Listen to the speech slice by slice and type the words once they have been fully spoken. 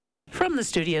From the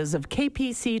studios of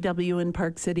KPCW in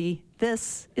Park City,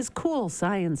 this is Cool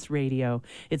Science Radio.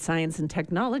 It's science and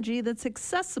technology that's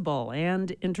accessible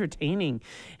and entertaining.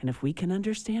 And if we can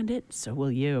understand it, so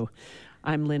will you.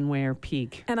 I'm Lynn Ware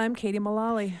Peak. And I'm Katie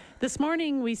Mullally. This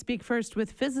morning, we speak first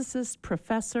with physicist,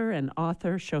 professor, and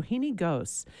author Shohini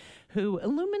Ghose, who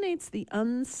illuminates the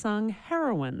unsung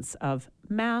heroines of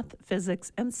math,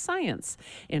 physics, and science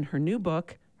in her new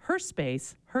book, Her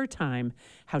Space, Her Time,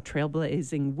 How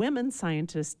Trailblazing Women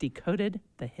Scientists Decoded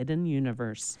the Hidden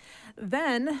Universe.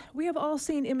 Then, we have all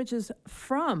seen images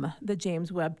from the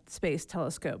James Webb Space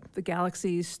Telescope, the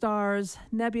galaxies, stars,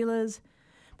 nebulas,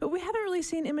 but we haven't really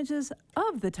seen images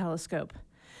of the telescope.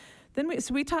 This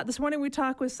morning we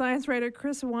talked with science writer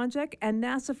Chris Wanjek and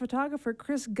NASA photographer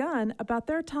Chris Gunn about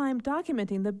their time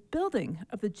documenting the building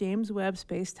of the James Webb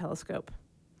Space Telescope.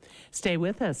 Stay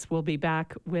with us. We'll be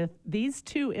back with these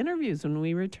two interviews when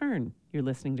we return. You're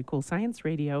listening to Cool Science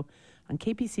Radio on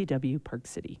KPCW Park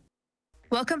City.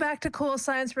 Welcome back to Cool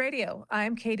Science Radio.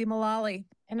 I'm Katie Mullally.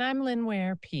 And I'm Lynn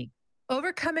Ware Peak.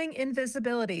 Overcoming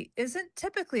invisibility isn't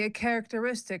typically a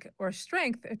characteristic or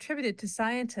strength attributed to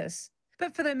scientists,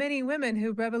 but for the many women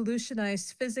who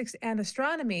revolutionized physics and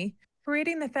astronomy,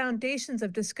 creating the foundations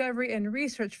of discovery and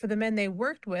research for the men they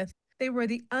worked with, they were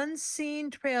the unseen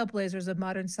trailblazers of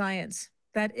modern science.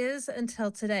 That is,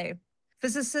 until today.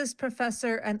 Physicist,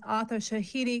 professor, and author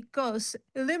Shohini Ghose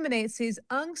illuminates these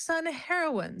unsung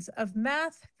heroines of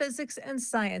math, physics, and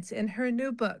science in her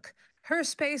new book, Her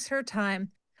Space, Her Time,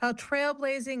 How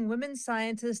Trailblazing Women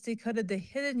Scientists Decoded the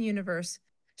Hidden Universe.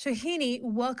 Shohini,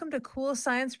 welcome to Cool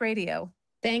Science Radio.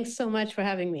 Thanks so much for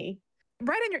having me.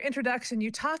 Right in your introduction,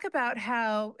 you talk about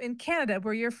how in Canada,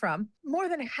 where you're from, more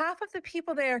than half of the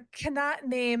people there cannot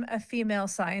name a female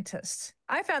scientist.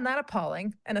 I found that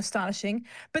appalling and astonishing.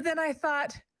 But then I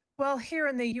thought, well, here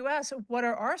in the U.S., what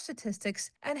are our statistics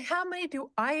and how many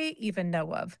do I even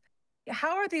know of?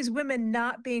 How are these women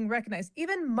not being recognized?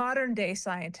 Even modern day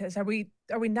scientists, are we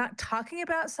not talking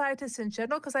about scientists in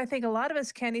general? Because I think a lot of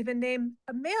us can't even name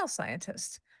a male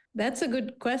scientist. That's a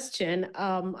good question.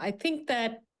 I think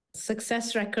that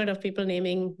success record of people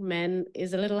naming men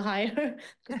is a little higher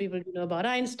because people know about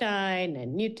Einstein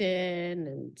and Newton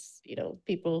and,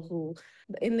 people who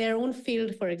in their own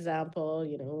field, for example,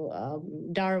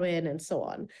 Darwin and so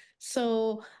on.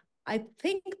 So I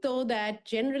think, though, that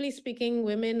generally speaking,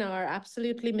 women are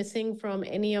absolutely missing from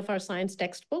any of our science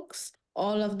textbooks.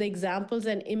 All of the examples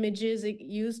and images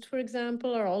used, for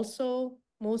example, are also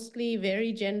mostly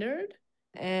very gendered.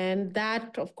 And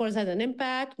that, of course, has an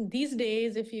impact. These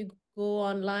days, if you go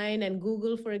online and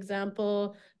Google, for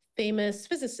example, famous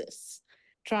physicists,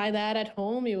 try that at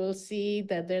home, you will see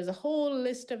that there's a whole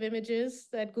list of images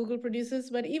that Google produces.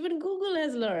 But even Google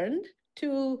has learned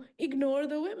to ignore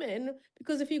the women,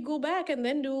 because if you go back and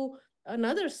then do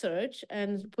another search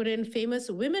and put in famous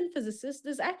women physicists,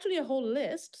 there's actually a whole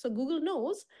list. So Google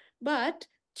knows, but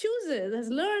has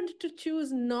learned to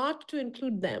choose not to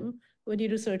include them when you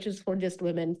do searches for just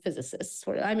women physicists,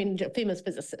 famous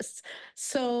physicists.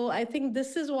 So I think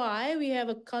this is why we have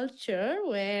a culture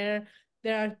where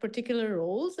there are particular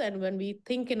roles. And when we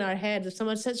think in our heads, if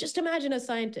someone says, just imagine a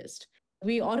scientist,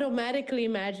 we automatically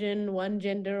imagine one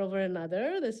gender over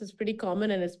another. This is pretty common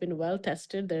and it's been well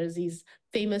tested. There's these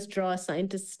famous draw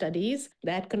scientist studies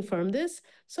that confirm this.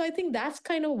 So I think that's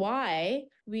kind of why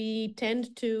we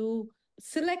tend to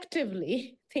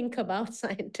selectively think about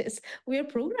scientists. We are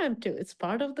programmed to. It's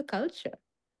part of the culture.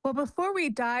 Well, before we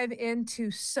dive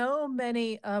into so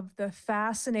many of the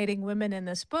fascinating women in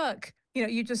this book,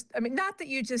 not that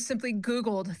you just simply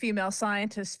Googled female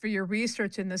scientists for your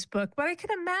research in this book, but I can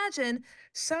imagine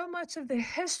so much of the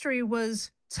history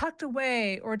was tucked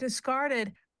away or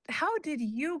discarded. How did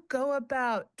you go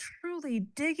about truly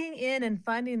digging in and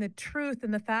finding the truth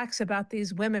and the facts about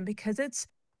these women? Because it's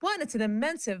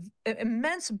an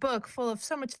immense book full of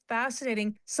so much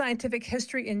fascinating scientific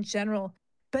history in general.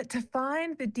 But to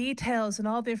find the details and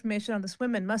all the information on this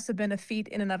women must have been a feat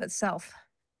in and of itself.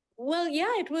 Well,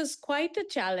 yeah, it was quite a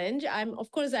challenge. Of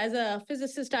course, as a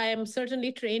physicist, I am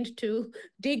certainly trained to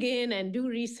dig in and do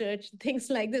research,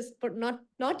 things like this, but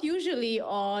not usually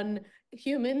on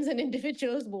humans and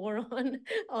individuals, more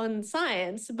on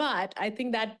science. But I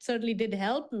think that certainly did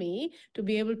help me to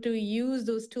be able to use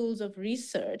those tools of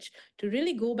research to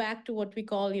really go back to what we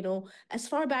call, as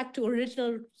far back to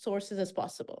original sources as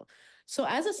possible. So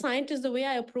as a scientist, the way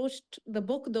I approached the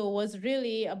book, though, was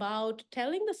really about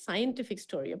telling the scientific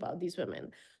story about these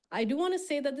women. I do want to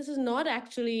say that this is not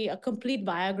actually a complete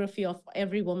biography of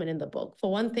every woman in the book.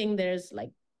 For one thing, there's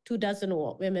like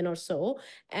 24 women or so,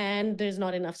 and there's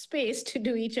not enough space to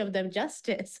do each of them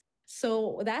justice.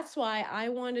 So that's why I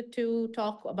wanted to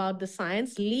talk about the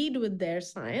science, lead with their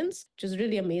science, which is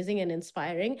really amazing and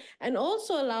inspiring, and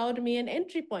also allowed me an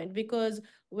entry point because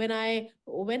when I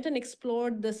went and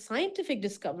explored the scientific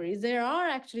discoveries, there are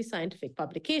actually scientific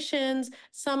publications.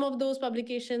 Some of those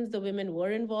publications, the women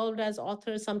were involved as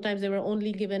authors. Sometimes they were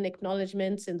only given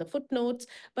acknowledgements in the footnotes,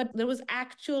 but there was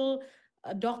actual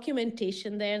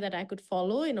documentation there that I could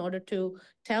follow in order to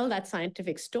tell that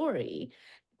scientific story.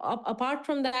 Apart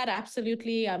from that,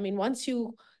 absolutely. I mean, once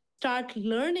you start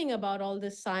learning about all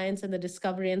this science and the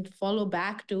discovery and follow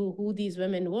back to who these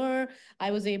women were,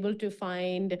 I was able to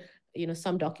find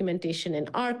some documentation in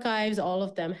archives. All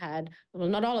of them had, well,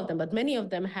 not all of them, but many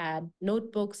of them had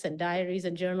notebooks and diaries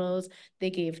and journals. They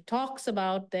gave talks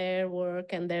about their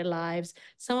work and their lives.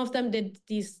 Some of them did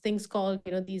these things called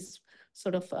these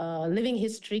sort of living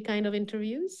history kind of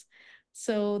interviews.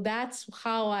 So that's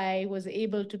how I was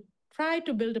able to try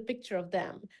to build a picture of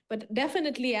them. But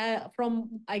definitely from,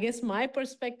 I guess, my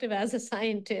perspective as a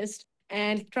scientist,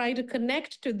 and try to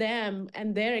connect to them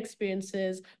and their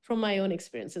experiences from my own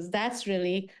experiences. That's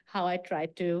really how I try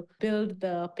to build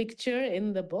the picture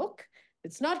in the book.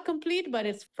 It's not complete, but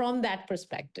it's from that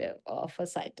perspective of a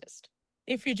scientist.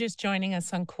 If you're just joining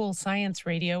us on Cool Science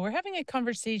Radio, we're having a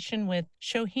conversation with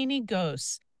Shohini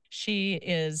Ghose. She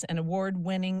is an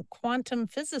award-winning quantum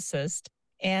physicist,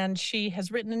 and she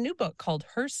has written a new book called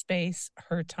Her Space,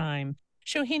 Her Time.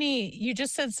 Shohini, you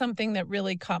just said something that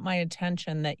really caught my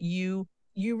attention, that you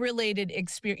related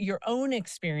your own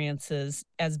experiences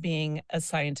as being a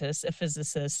scientist, a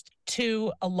physicist,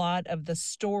 to a lot of the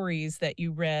stories that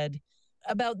you read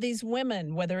about these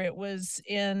women, whether it was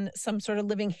in some sort of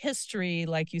living history,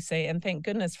 like you say, and thank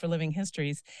goodness for living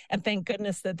histories, and thank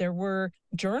goodness that there were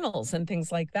journals and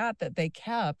things like that they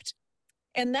kept.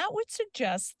 And that would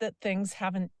suggest that things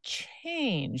haven't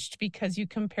changed because you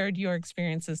compared your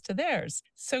experiences to theirs.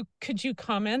 So could you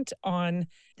comment on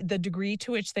the degree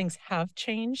to which things have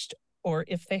changed, or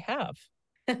if they have?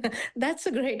 That's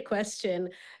a great question.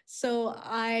 So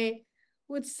I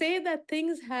would say that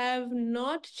things have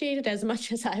not changed as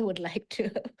much as I would like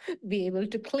to be able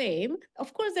to claim.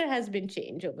 Of course, there has been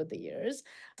change over the years.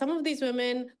 Some of these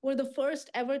women were the first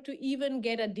ever to even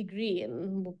get a degree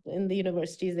in the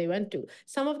universities they went to.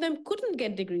 Some of them couldn't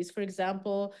get degrees. For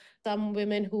example, some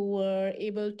women who were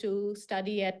able to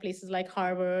study at places like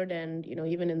Harvard and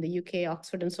even in the UK,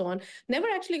 Oxford, and so on, never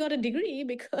actually got a degree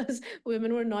because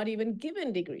women were not even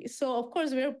given degrees. So of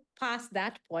course, we're past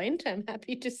that point, I'm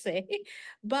happy to say.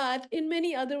 But in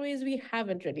many other ways, we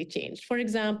haven't really changed. For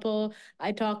example,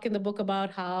 I talk in the book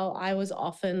about how I was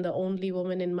often the only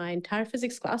woman in my entire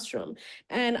physics classroom.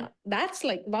 And that's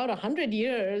like about 100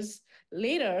 years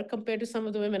later compared to some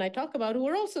of the women I talk about who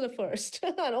were also the first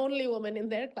and only woman in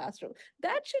their classroom.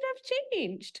 That should have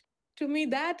changed. To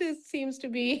me, seems to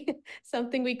be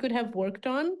something we could have worked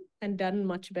on and done a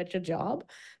much better job.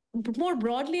 More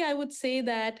broadly, I would say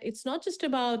that it's not just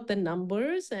about the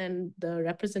numbers and the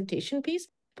representation piece,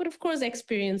 but of course,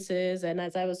 experiences. And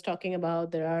as I was talking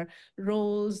about, there are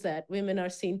roles that women are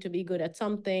seen to be good at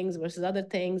some things versus other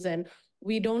things. And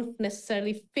we don't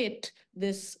necessarily fit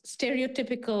this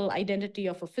stereotypical identity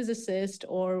of a physicist,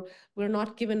 or we're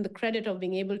not given the credit of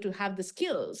being able to have the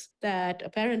skills that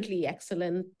apparently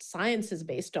excellent science is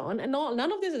based on. And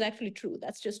none of this is actually true.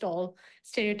 That's just all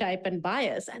stereotype and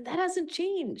bias. And that hasn't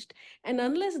changed. And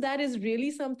unless that is really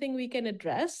something we can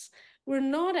address, we're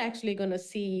not actually going to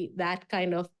see that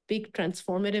kind of big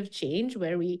transformative change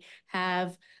where we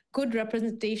have good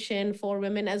representation for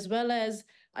women, as well as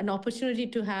an opportunity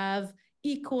to have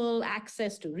equal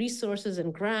access to resources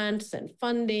and grants and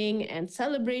funding and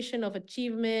celebration of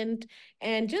achievement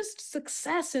and just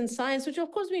success in science, which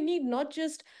of course we need not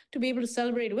just to be able to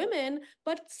celebrate women,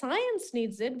 but science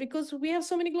needs it because we have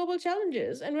so many global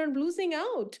challenges and we're losing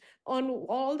out on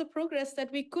all the progress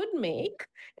that we could make,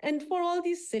 and for all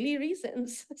these silly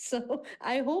reasons. So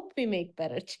I hope we make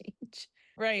better change.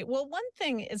 Right. Well, one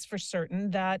thing is for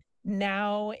certain, that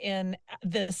now in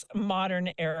this modern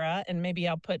era, and maybe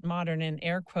I'll put modern in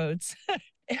air quotes,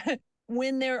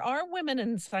 when there are women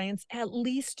in science, at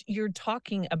least you're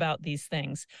talking about these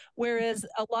things. Whereas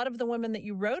a lot of the women that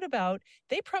you wrote about,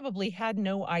 they probably had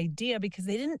no idea because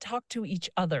they didn't talk to each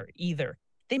other either.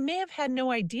 They may have had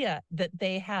no idea that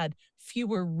they had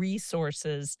fewer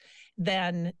resources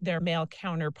than their male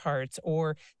counterparts,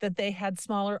 or that they had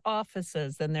smaller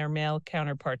offices than their male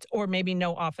counterparts, or maybe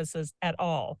no offices at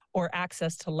all, or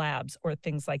access to labs or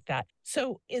things like that.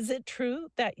 So is it true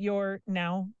that you're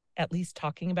now at least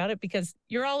talking about it? Because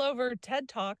you're all over TED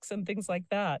Talks and things like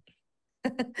that.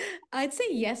 I'd say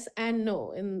yes and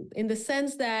no, in the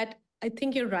sense that I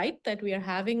think you're right that we are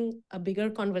having a bigger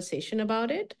conversation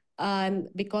about it. And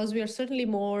because we are certainly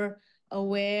more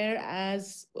aware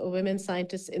as women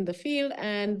scientists in the field,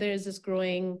 and there's this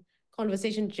growing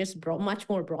conversation just much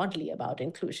more broadly about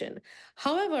inclusion.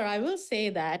 However, I will say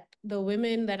that the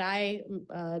women that I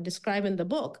describe in the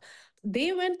book,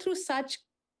 they went through such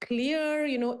clear,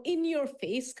 in your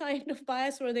face kind of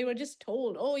bias where they were just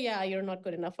told, oh, yeah, you're not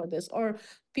good enough for this. Or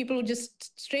people who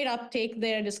just straight up take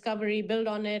their discovery, build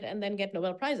on it, and then get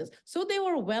Nobel Prizes. So they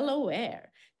were well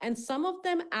aware. And some of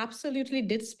them absolutely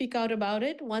did speak out about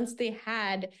it once they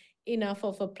had enough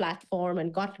of a platform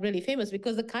and got really famous,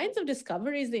 because the kinds of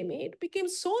discoveries they made became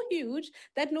so huge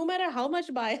that no matter how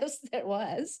much bias there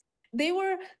was, they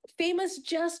were famous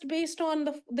just based on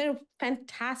their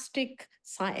fantastic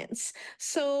science.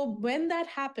 So when that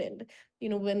happened,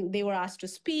 when they were asked to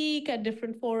speak at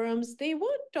different forums, they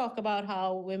would talk about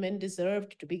how women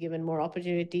deserved to be given more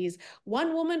opportunities.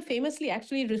 One woman famously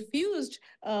actually refused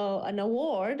an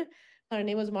award. Her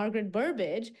name was Margaret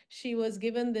Burbage. She was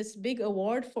given this big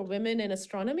award for women in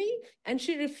astronomy, and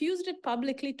she refused it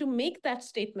publicly to make that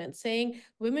statement, saying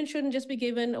women shouldn't just be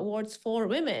given awards for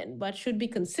women, but should be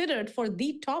considered for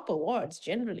the top awards,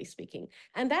 generally speaking.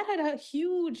 And that had a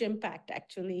huge impact,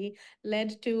 actually,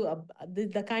 led to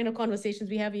the kind of conversations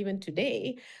we have even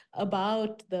today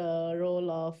about the role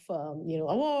of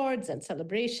awards and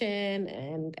celebration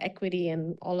and equity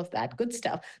and all of that good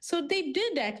stuff. So they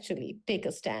did actually take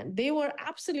a stand. They were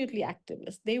absolutely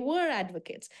activists. They were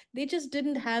advocates. They just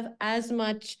didn't have as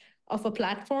much of a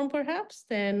platform, perhaps,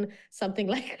 than something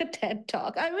like a TED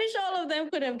Talk. I wish all of them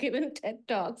could have given TED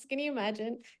Talks. Can you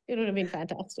imagine? It would have been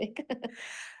fantastic.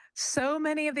 So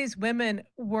many of these women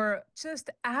were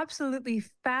just absolutely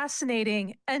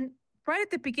fascinating. And right at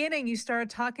the beginning, you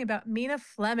started talking about Mina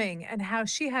Fleming and how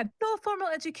she had no formal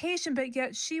education, but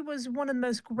yet she was one of the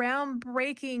most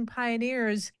groundbreaking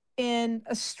pioneers in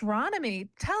astronomy.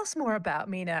 Tell us more about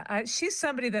Mina. She's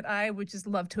somebody that I would just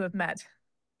love to have met.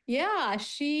 Yeah,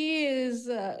 she is,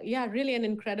 really an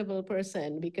incredible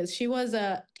person, because she was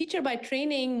a teacher by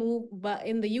training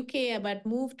in the UK, but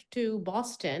moved to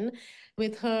Boston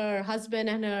with her husband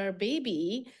and her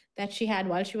baby that she had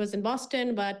while she was in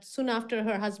Boston. But soon after,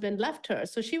 her husband left her.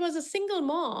 So she was a single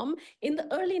mom in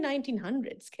the early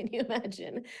 1900s. Can you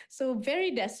imagine? So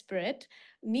very desperate,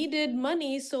 needed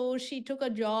money. So she took a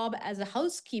job as a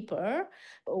housekeeper,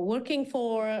 working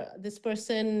for this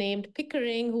person named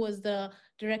Pickering, who was the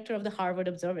director of the Harvard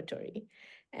Observatory.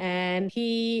 And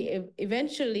he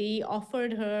eventually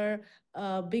offered her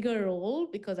a bigger role,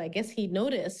 because I guess he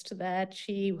noticed that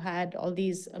she had all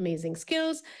these amazing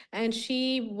skills. And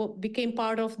she became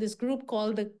part of this group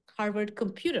called the Harvard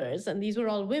Computers. And these were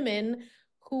all women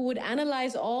who would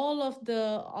analyze all of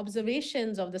the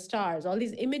observations of the stars, all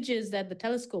these images that the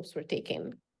telescopes were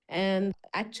taking, and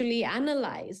actually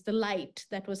analyze the light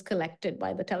that was collected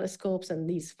by the telescopes and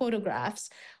these photographs,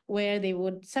 where they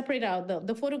would separate out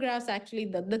the photographs. Actually,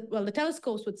 the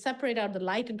telescopes would separate out the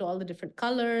light into all the different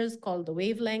colors called the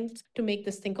wavelengths to make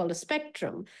this thing called a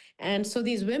spectrum. And so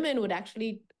these women would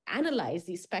actually analyze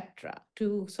these spectra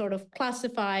to sort of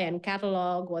classify and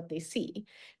catalog what they see.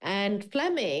 And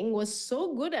Fleming was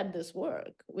so good at this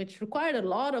work, which required a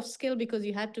lot of skill, because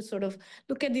you had to sort of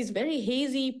look at these very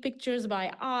hazy pictures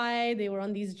by eye. They were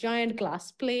on these giant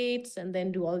glass plates, and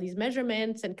then do all these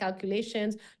measurements and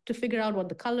calculations to figure out what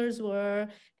the colors were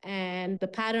and the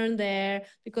pattern there,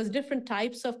 because different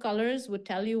types of colors would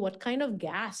tell you what kind of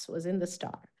gas was in the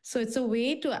star. So it's a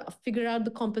way to figure out the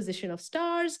composition of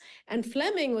stars. And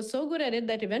Fleming was so good at it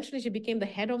that eventually she became the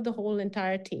head of the whole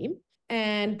entire team,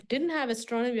 and didn't have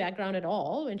astronomy background at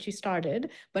all when she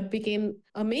started, but became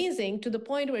amazing to the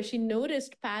point where she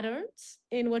noticed patterns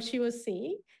in what she was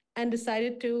seeing and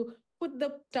decided to put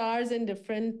the stars in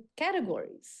different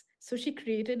categories. So she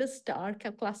created a star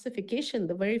classification,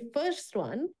 the very first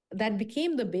one that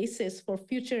became the basis for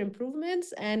future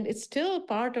improvements. And it's still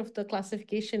part of the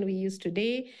classification we use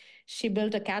today. She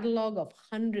built a catalog of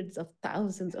hundreds of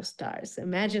thousands of stars.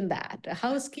 Imagine that, a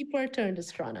housekeeper turned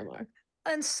astronomer.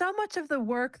 And so much of the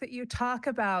work that you talk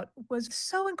about was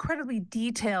so incredibly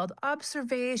detailed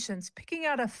observations, picking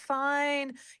out a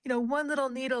fine, one little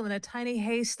needle in a tiny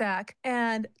haystack.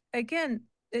 And again,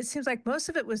 it seems like most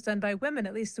of it was done by women,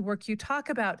 at least the work you talk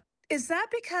about. Is that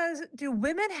because do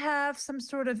women have some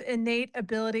sort of innate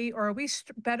ability, or are we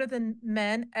better than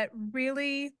men at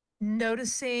really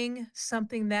noticing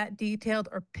something that detailed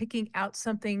or picking out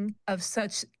something of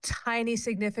such tiny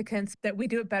significance that we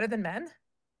do it better than men?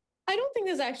 I don't think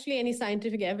there's actually any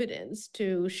scientific evidence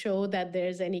to show that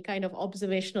there's any kind of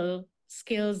observational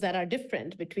skills that are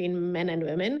different between men and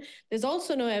women. There's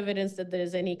also no evidence that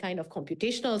there's any kind of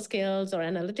computational skills or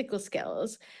analytical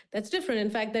skills that's different. In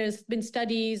fact, there's been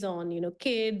studies on,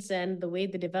 kids and the way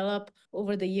they develop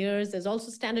over the years. There's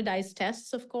also standardized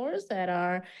tests, of course, that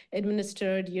are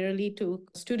administered yearly to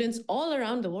students all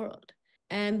around the world.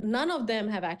 And none of them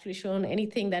have actually shown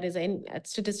anything that is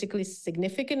statistically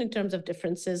significant in terms of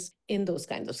differences in those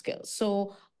kinds of skills.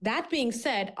 So that being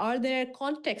said, are there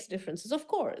context differences? Of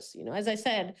course. As I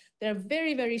said, there are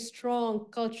very, very strong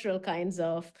cultural kinds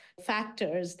of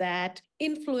factors that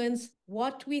influence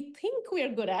what we think we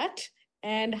are good at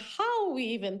and how we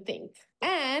even think.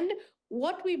 And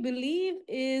what we believe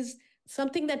is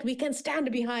something that we can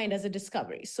stand behind as a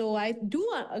discovery. So I do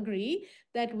agree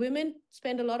that women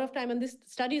spend a lot of time, and these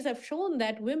studies have shown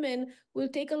that women will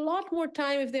take a lot more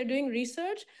time if they're doing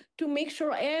research to make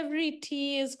sure every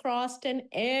T is crossed and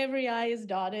every I is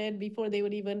dotted before they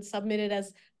would even submit it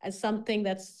as something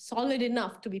that's solid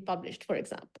enough to be published, for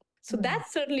example. So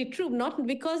that's certainly true, not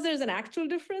because there's an actual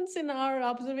difference in our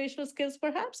observational skills,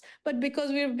 perhaps, but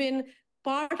because we've been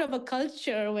part of a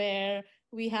culture where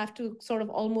we have to sort of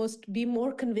almost be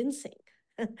more convincing.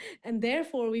 And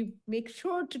therefore, we make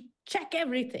sure to check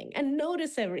everything and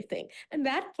notice everything. And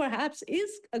that perhaps is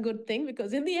a good thing,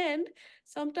 because in the end,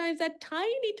 sometimes that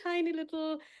tiny, tiny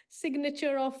little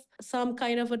signature of some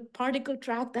kind of a particle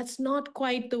track that's not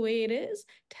quite the way it is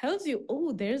tells you,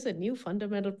 oh, there's a new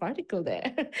fundamental particle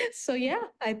there. So yeah,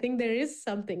 I think there is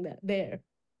something there.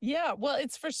 Yeah, well,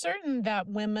 it's for certain that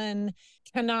women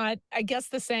cannot, I guess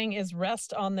the saying is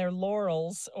rest on their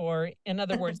laurels, or in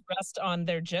other words, rest on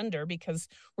their gender, because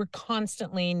we're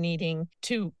constantly needing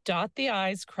to dot the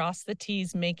I's, cross the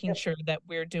T's, making sure that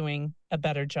we're doing a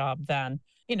better job than,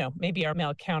 maybe our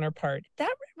male counterpart.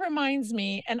 That reminds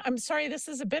me, and I'm sorry, this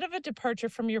is a bit of a departure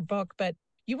from your book, but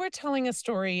you were telling a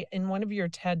story in one of your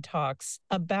TED Talks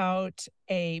about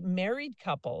a married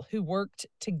couple who worked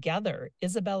together,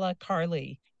 Isabella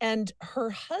Carli, and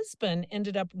her husband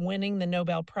ended up winning the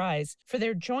Nobel Prize for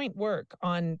their joint work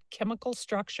on chemical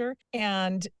structure.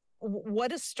 And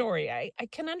what a story. I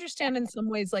can understand in some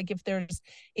ways, like if there's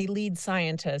a lead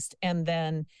scientist and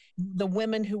then the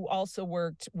women who also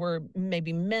worked were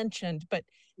maybe mentioned, but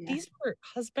these were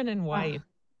husband and wife.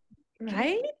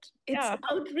 Right? It's Yeah.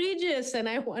 outrageous. And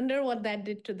I wonder what that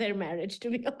did to their marriage, to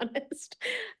be honest.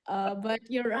 But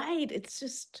you're right. It's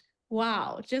just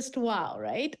wow,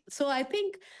 right? So I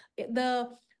think the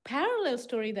parallel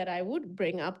story that I would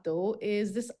bring up, though,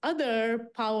 is this other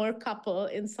power couple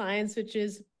in science, which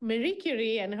is Marie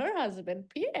Curie and her husband,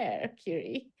 Pierre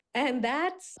Curie. And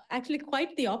that's actually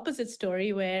quite the opposite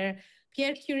story, where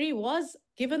Pierre Curie was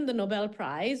given the Nobel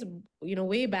Prize,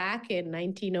 way back in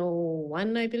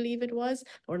 1901, I believe it was,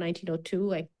 or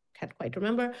 1902. I can't quite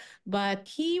remember. But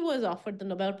he was offered the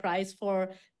Nobel Prize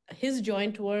for his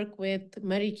joint work with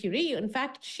Marie Curie. In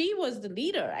fact, she was the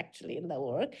leader actually in the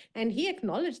work, and he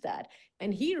acknowledged that.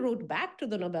 And he wrote back to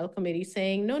the Nobel Committee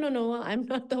saying, no, I'm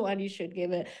not the one you should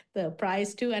give the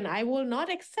prize to, and I will not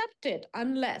accept it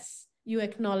unless you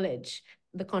acknowledge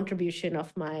the contribution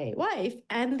of my wife.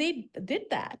 And they did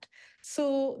that.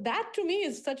 So that to me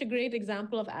is such a great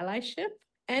example of allyship.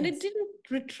 And it didn't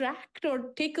retract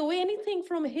or take away anything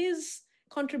from his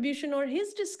contribution or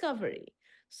his discovery.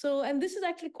 So, and this is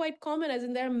actually quite common, as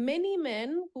in there are many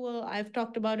men who I've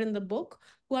talked about in the book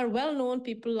who are well-known,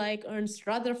 people like Ernst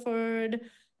Rutherford.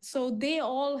 So they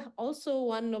all also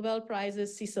won Nobel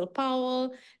Prizes, Cecil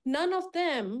Powell. None of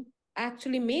them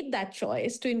actually made that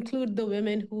choice to include the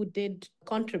women who did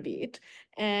contribute.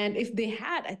 And if they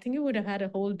had, I think it would have had a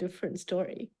whole different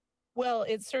story. Well,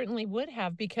 it certainly would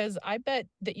have, because I bet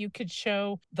that you could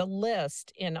show the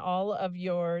list in all of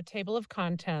your table of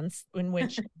contents in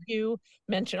which you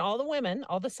mention all the women,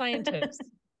 all the scientists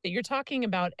that you're talking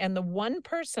about, and the one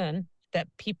person that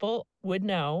people would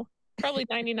know, probably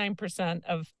 99%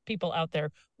 of people out there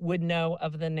would know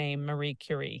of the name Marie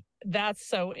Curie. That's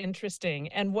so interesting.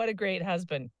 And what a great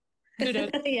husband.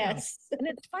 Kudos. Yes. And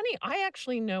it's funny, I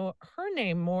actually know her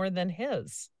name more than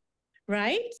his.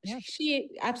 Right? Yeah. She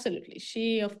absolutely.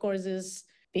 She, of course, is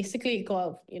basically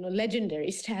called,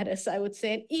 legendary status, I would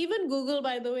say. And even Google,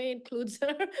 by the way, includes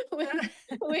her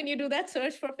when you do that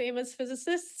search for famous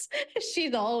physicists.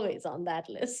 She's always on that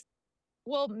list.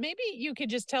 Well, maybe you could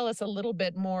just tell us a little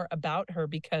bit more about her,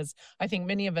 because I think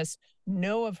many of us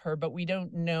know of her, but we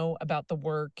don't know about the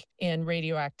work in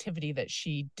radioactivity that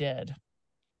she did.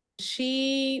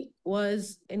 She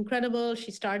was incredible.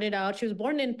 She was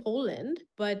born in Poland,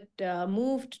 but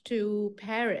moved to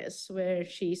Paris, where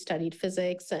she studied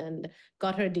physics and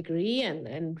got her degree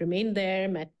and remained there,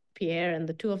 met Pierre, and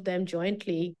the two of them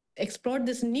jointly explored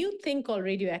this new thing called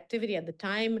radioactivity. At the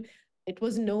time, it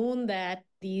was known that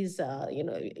these,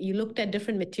 you looked at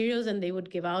different materials and they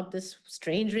would give out this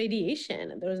strange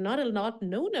radiation. And there was not a lot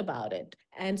known about it.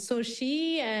 And so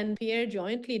she and Pierre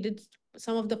jointly did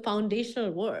some of the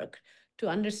foundational work to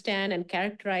understand and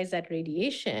characterize that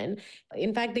radiation.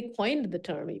 In fact, they coined the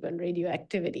term even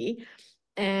radioactivity.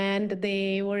 And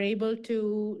they were able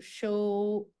to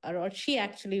show, or she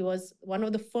actually was one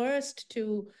of the first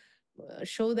to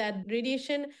show that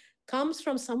radiation comes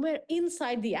from somewhere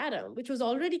inside the atom, which was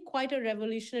already quite a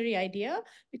revolutionary idea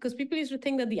because people used to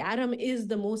think that the atom is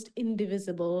the most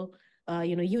indivisible,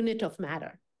 unit of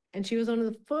matter. And she was one of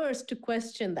the first to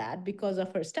question that because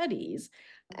of her studies.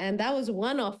 And that was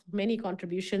one of many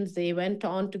contributions. They went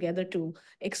on together to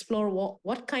explore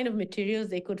what kind of materials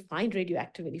they could find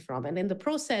radioactivity from. And in the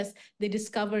process, they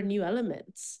discovered new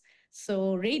elements.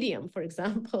 So radium, for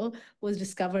example, was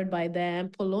discovered by them.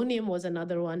 Polonium was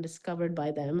another one discovered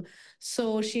by them.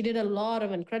 So she did a lot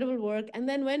of incredible work and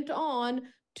then went on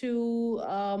to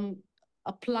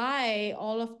apply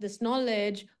all of this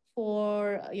knowledge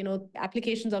for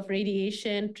applications of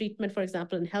radiation treatment, for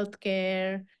example, in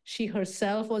healthcare. She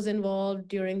herself was involved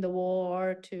during the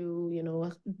war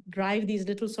to drive these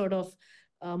little sort of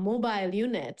mobile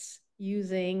units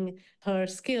using her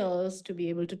skills to be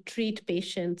able to treat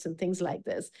patients and things like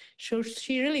this. So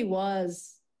she really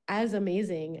was as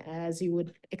amazing as you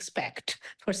would expect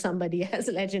for somebody as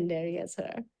legendary as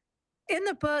her. In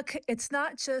the book, it's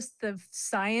not just the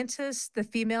scientists, the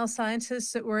female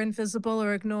scientists that were invisible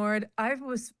or ignored. I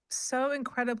was so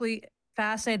incredibly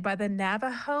fascinated by the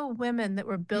Navajo women that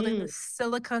were building the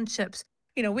silicon chips.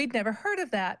 We'd never heard of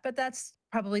that, but that's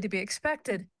probably to be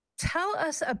expected. Tell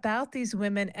us about these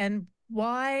women and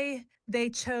why they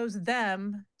chose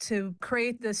them to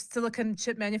create this silicon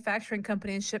chip manufacturing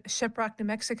company in Shiprock, New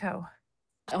Mexico.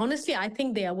 Honestly, I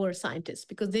think they were scientists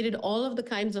because they did all of the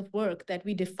kinds of work that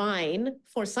we define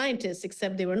for scientists,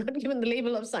 except they were not given the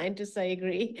label of scientists, I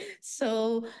agree.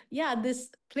 So yeah, this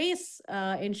place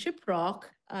in Shiprock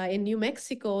in New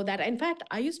Mexico that, in fact,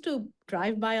 I used to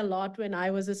drive by a lot when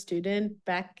I was a student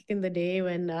back in the day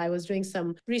when I was doing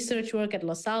some research work at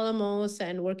Los Alamos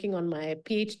and working on my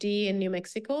PhD in New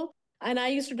Mexico. And I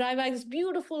used to drive by this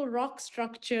beautiful rock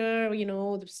structure,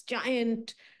 this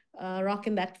giant rock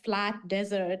in that flat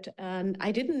desert. And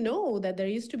I didn't know that there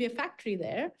used to be a factory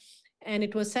there. And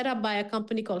it was set up by a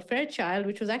company called Fairchild,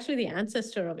 which was actually the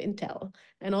ancestor of Intel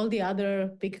and all the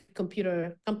other big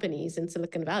computer companies in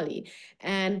Silicon Valley.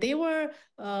 And they were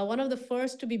one of the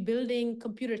first to be building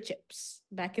computer chips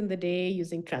back in the day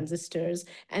using transistors.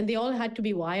 And they all had to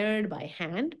be wired by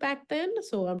hand back then.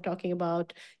 So I'm talking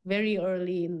about very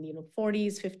early in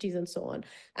 40s, 50s, and so on.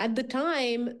 At the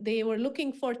time, they were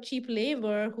looking for cheap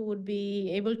labor who would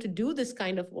be able to do this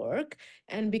kind of work.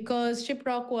 And because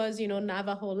Shiprock was,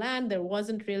 Navajo land, there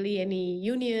wasn't really any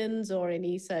unions or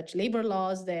any such labor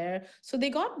laws there. So they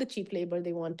got the cheap labor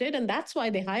they wanted. And that's why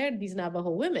they hired these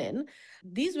Navajo women.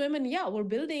 These women, were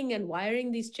building and wiring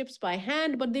these chips by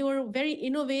hand, but they were very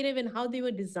innovative in how they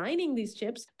were designing these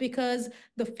chips because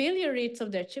the failure rates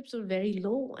of their chips were very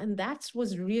low. And that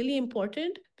was really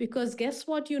important because guess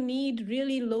what you need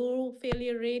really low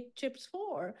failure rate chips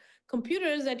for?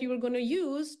 Computers that you were going to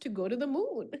use to go to the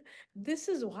moon. This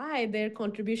is why their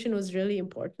contribution was really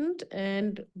important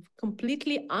and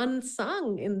completely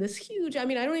unsung in this huge, I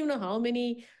don't even know how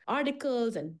many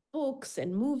articles and books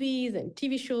and movies and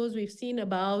TV shows we've seen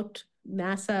about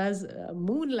NASA's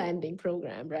moon landing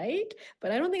program, right?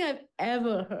 But I don't think I've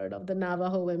ever heard of the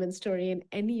Navajo women's story in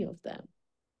any of them.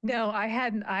 No, I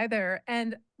hadn't either.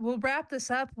 And we'll wrap this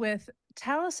up with,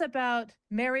 tell us about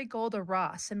Mary Golda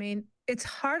Ross. It's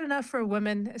hard enough for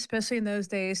women, especially in those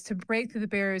days, to break through the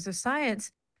barriers of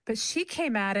science, but she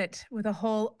came at it with a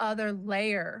whole other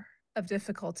layer of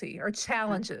difficulty or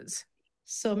challenges.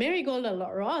 So Mary Golda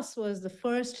Ross was the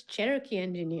first Cherokee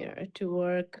engineer to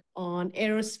work on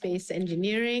aerospace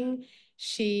engineering.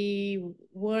 She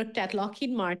worked at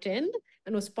Lockheed Martin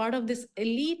and was part of this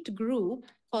elite group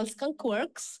called Skunk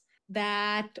Works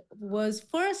that was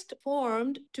first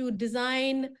formed to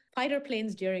design fighter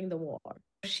planes during the war.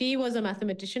 She was a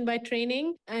mathematician by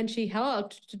training, and she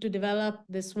helped to develop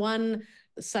this one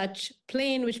such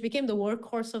plane, which became the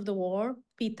workhorse of the war,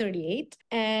 P-38.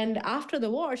 And after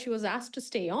the war, she was asked to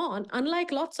stay on,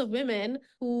 unlike lots of women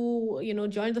who,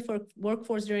 joined the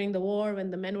workforce during the war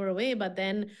when the men were away. But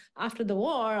then after the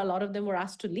war, a lot of them were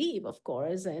asked to leave, of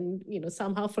course, and,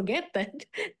 somehow forget that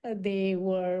they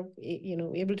were,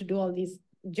 able to do all these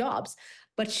jobs.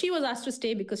 But she was asked to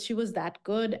stay because she was that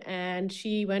good. And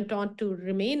she went on to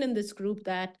remain in this group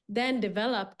that then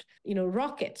developed,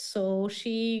 rockets. So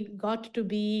she got to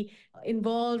be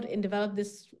involved in develop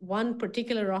this one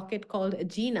particular rocket called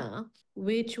Agena,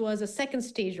 which was a second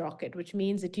stage rocket, which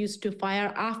means it used to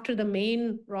fire after the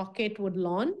main rocket would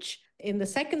launch. In the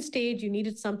second stage, you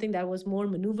needed something that was more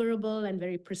maneuverable and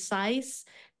very precise.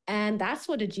 And that's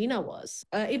what Agena was.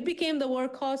 It became the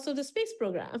workhorse of the space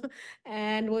program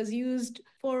and was used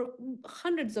for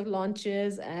hundreds of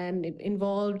launches and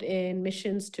involved in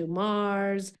missions to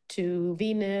Mars, to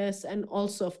Venus, and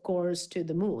also, of course, to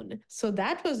the moon. So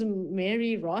that was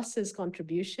Mary Ross's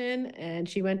contribution. And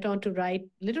she went on to write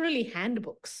literally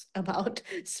handbooks about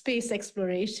space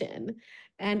exploration.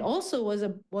 And also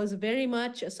was very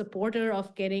much a supporter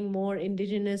of getting more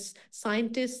indigenous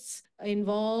scientists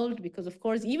involved, because of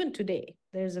course, even today,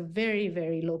 there's a very,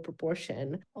 very low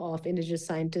proportion of indigenous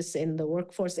scientists in the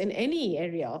workforce in any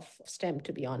area of STEM,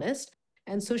 to be honest.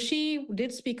 And so she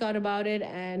did speak out about it,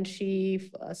 and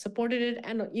she supported it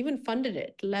and even funded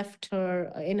it, left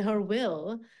her in her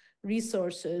will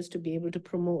resources to be able to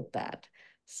promote that.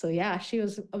 So yeah, she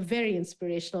was a very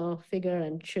inspirational figure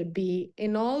and should be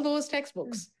in all those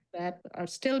textbooks that are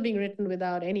still being written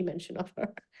without any mention of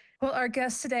her. Well, our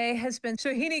guest today has been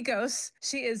Shohini Ghose.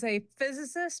 She is a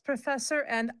physicist, professor,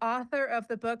 and author of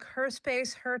the book Her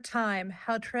Space, Her Time: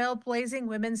 How Trailblazing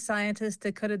Women Scientists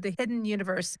Decoded the Hidden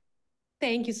Universe.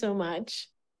 Thank you so much.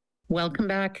 Welcome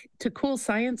back to Cool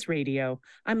Science Radio.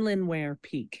 I'm Lynn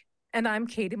Ware-Peak. And I'm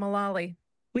Katie Mullally.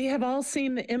 We have all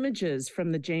seen the images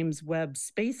from the James Webb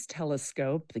Space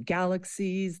Telescope, the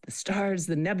galaxies, the stars,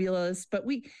 the nebulas, but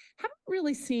we haven't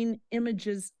really seen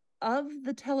images of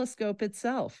the telescope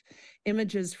itself,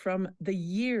 images from the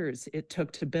years it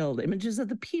took to build, images of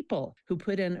the people who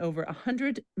put in over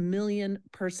 100 million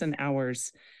person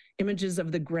hours, images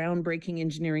of the groundbreaking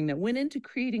engineering that went into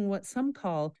creating what some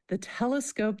call the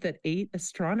telescope that ate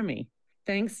astronomy.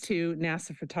 Thanks to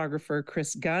NASA photographer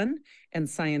Chris Gunn and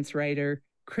science writer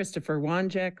Christopher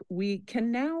Wanjek, we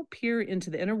can now peer into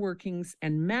the inner workings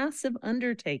and massive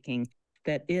undertaking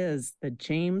that is the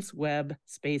James Webb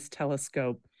Space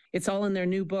Telescope. It's all in their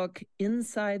new book,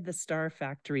 Inside the Star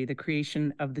Factory, the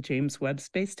creation of the James Webb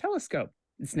Space Telescope.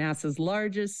 It's NASA's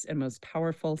largest and most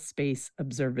powerful space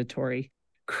observatory.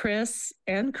 Chris,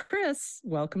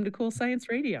 welcome to Cool Science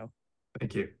Radio.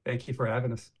 Thank you. Thank you for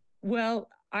having us. Well,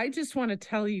 I just want to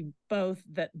tell you both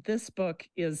that this book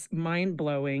is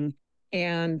mind-blowing.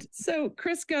 And so,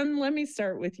 Chris Gunn, let me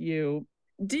start with you.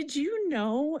 Did you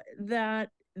know that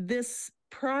this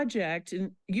project,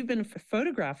 and you've been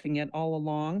photographing it all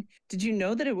along, did you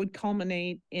know that it would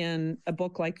culminate in a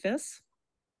book like this?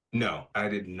 No, I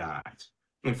did not.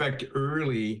 In fact,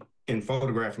 early in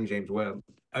photographing James Webb,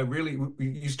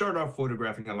 you start off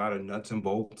photographing a lot of nuts and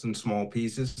bolts and small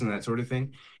pieces and that sort of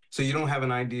thing. So you don't have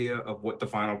an idea of what the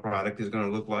final product is going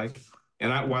to look like.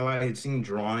 And while I had seen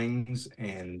drawings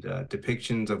and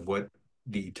depictions of what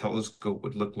the telescope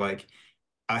would look like,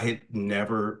 I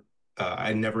never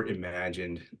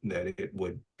imagined that it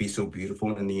would be so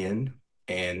beautiful in the end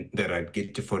and that I'd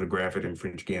get to photograph it in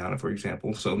French Guiana, for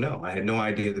example. So no, I had no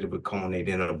idea that it would culminate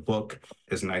in a book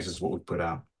as nice as what we put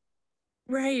out.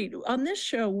 Right. On this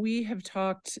show, we have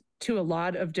talked to a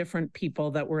lot of different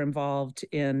people that were involved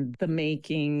in the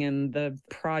making and the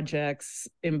projects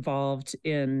involved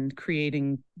in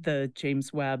creating the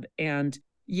James Webb. And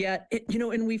yet,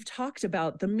 and we've talked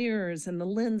about the mirrors and the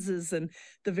lenses and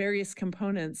the various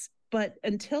components. But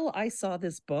until I saw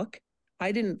this book,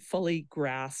 I didn't fully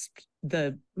grasp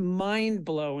the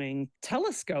mind-blowing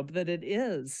telescope that it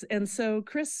is. And so,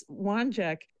 Chris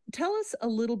Wanjek, tell us a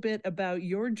little bit about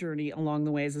your journey along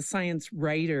the way as a science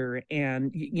writer.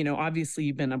 And, obviously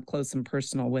you've been up close and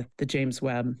personal with the James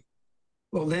Webb.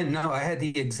 Well, Lynn, no, I had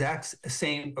the exact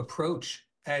same approach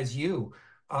as you.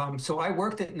 So I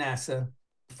worked at NASA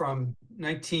from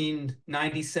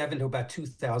 1997 to about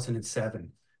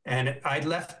 2007. And I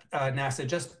left NASA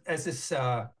just as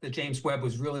the James Webb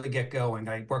was really get going.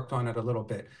 I worked on it a little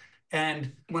bit.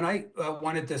 And when I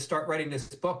wanted to start writing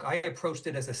this book, I approached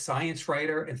it as a science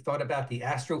writer and thought about the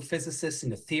astrophysicists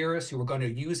and the theorists who were going to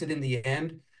use it in the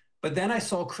end. But then I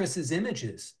saw Chris's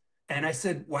images and I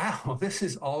said, wow, this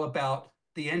is all about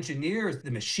the engineers,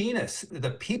 the machinists,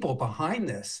 the people behind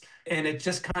this. And it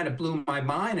just kind of blew my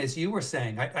mind, as you were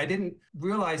saying. I didn't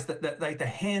realize that like the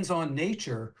hands-on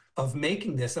nature of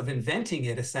making this, of inventing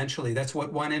it, essentially. That's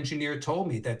what one engineer told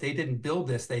me, that they didn't build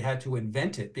this, they had to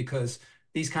invent it because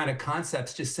these kind of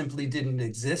concepts just simply didn't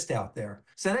exist out there.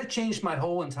 So that changed my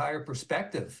whole entire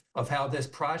perspective of how this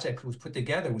project was put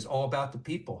together. It was all about the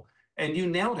people. And you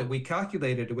nailed it. We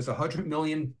calculated it was 100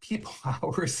 million people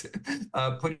hours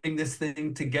putting this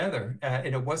thing together.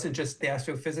 And it wasn't just the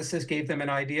astrophysicists gave them an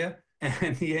idea,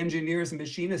 and the engineers and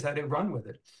machinists had to run with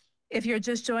it. If you're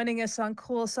just joining us on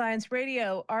Cool Science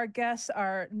Radio, our guests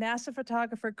are NASA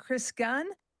photographer Chris Gunn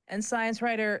and science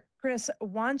writer Chris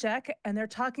Wanjek, and they're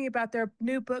talking about their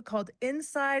new book called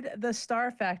Inside the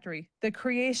Star Factory, the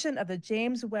creation of the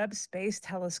James Webb Space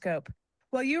Telescope.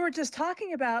 Well, you were just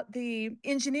talking about the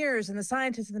engineers and the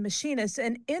scientists and the machinists,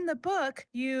 and in the book,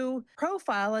 you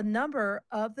profile a number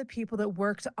of the people that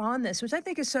worked on this, which I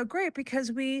think is so great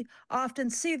because we often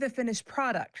see the finished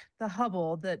product, the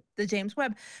Hubble, the James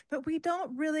Webb, but we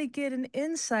don't really get an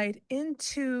insight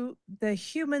into the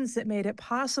humans that made it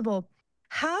possible.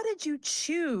 How did you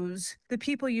choose the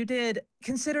people you did,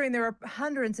 considering there are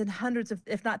hundreds and hundreds of,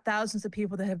 if not thousands of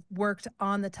people that have worked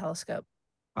on the telescope?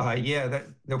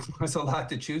 There was a lot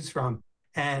to choose from.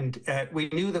 And we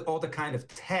knew that all the kind of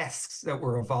tasks that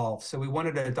were involved. So we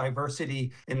wanted a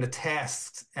diversity in the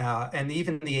tasks and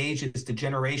even the ages, the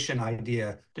generation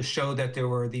idea, to show that there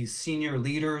were these senior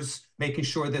leaders making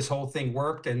sure this whole thing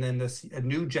worked. And then a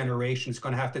new generation is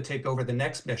going to have to take over the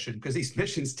next mission because these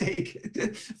missions take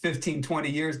 15, 20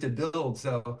 years to build.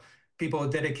 So people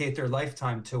dedicate their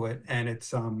lifetime to it. And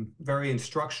it's very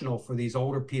instructional for these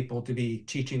older people to be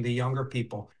teaching the younger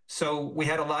people. So we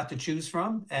had a lot to choose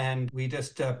from, and we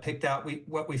just picked out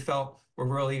what we felt were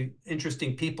really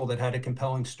interesting people that had a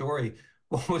compelling story.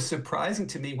 What was surprising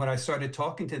to me when I started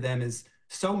talking to them is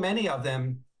so many of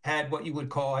them had what you would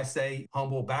call, I say,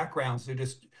 humble backgrounds. They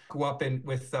just grew up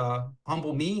with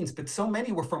humble means, but so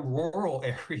many were from rural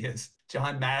areas.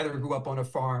 John Mather grew up on a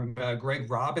farm.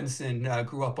 Greg Robinson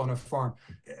grew up on a farm.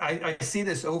 I see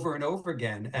this over and over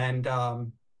again. And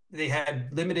they had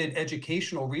limited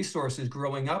educational resources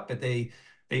growing up, but they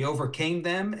overcame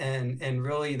them, and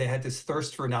really they had this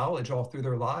thirst for knowledge all through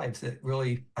their lives that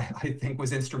really, I think,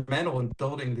 was instrumental in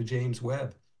building the James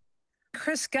Webb.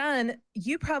 Chris Gunn,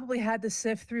 you probably had to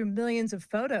sift through millions of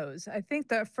photos. I think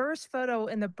the first photo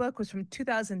in the book was from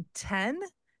 2010.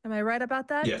 Am I right about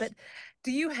that? Yes. But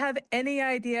do you have any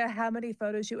idea how many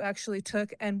photos you actually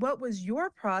took, and what was your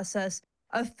process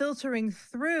of filtering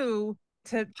through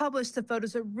to publish the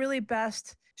photos that really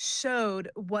best showed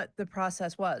what the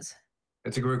process was?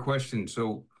 That's a great question.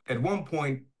 So at one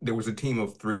point, there was a team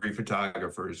of 3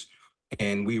 photographers,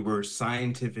 and we were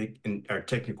scientific, and our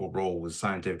technical role was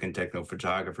scientific and technical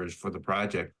photographers for the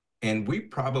project. And we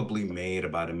probably made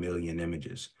about 1 million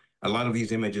images. A lot of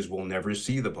these images will never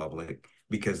see the public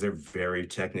because they're very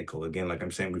technical. Again, like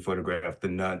I'm saying, we photographed the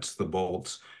nuts, the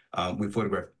bolts. We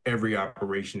photographed every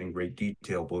operation in great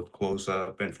detail, both close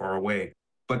up and far away.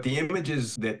 But the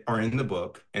images that are in the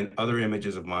book and other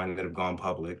images of mine that have gone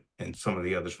public, and some of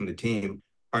the others from the team,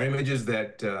 are images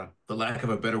that, for lack of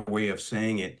a better way of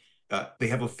saying it, they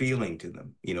have a feeling to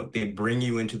them. You know, they bring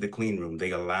you into the clean room.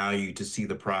 They allow you to see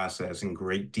the process in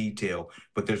great detail,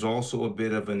 but there's also a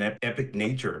bit of an epic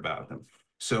nature about them.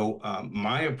 So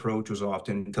my approach was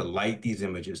often to light these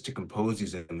images, to compose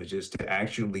these images, to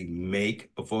actually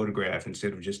make a photograph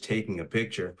instead of just taking a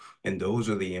picture. And those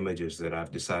are the images that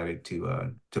I've decided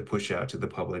to push out to the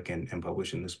public and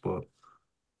publish in this book.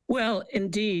 Well,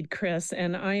 indeed, Chris,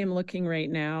 and I am looking right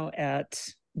now at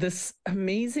this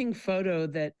amazing photo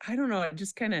that, I don't know, it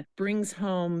just kind of brings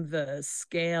home the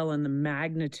scale and the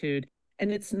magnitude.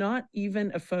 And it's not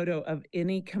even a photo of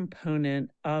any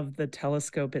component of the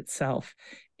telescope itself.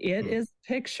 It is a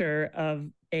picture of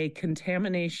a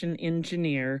contamination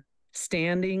engineer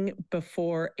standing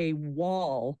before a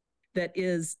wall that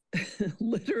is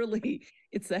literally,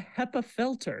 it's a HEPA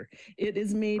filter. It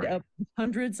is made of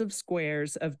hundreds of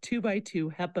squares of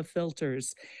 2x2 HEPA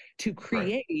filters to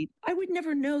create. I would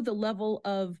never know the level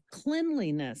of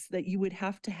cleanliness that you would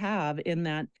have to have in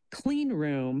that clean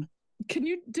room. Can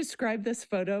you describe this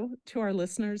photo to our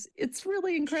listeners? It's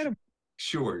really incredible.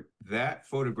 Sure. That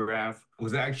photograph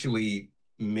was actually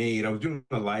made, I was doing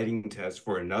a lighting test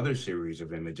for another series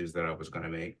of images that I was going to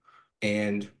make.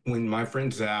 And when my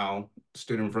friend Zal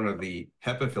stood in front of the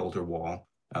HEPA filter wall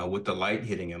with the light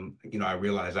hitting him, you know, I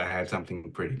realized I had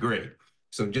something pretty great.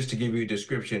 So just to give you a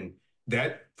description,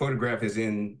 that photograph is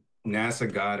in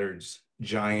NASA Goddard's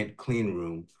giant clean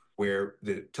room where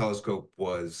the telescope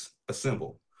was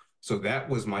assembled. So that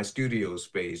was my studio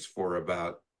space for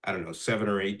about, I don't know, 7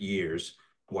 or 8 years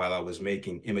while I was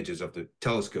making images of the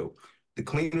telescope. The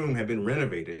clean room had been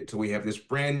renovated. So we have this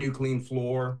brand new clean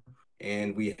floor,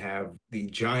 and we have the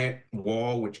giant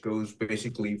wall, which goes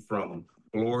basically from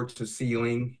floor to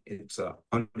ceiling. It's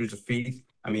hundreds of feet.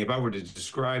 I mean, if I were to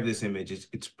describe this image,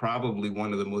 it's probably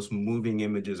one of the most moving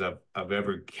images I've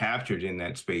ever captured in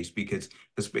that space, because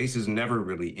the space is never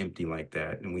really empty like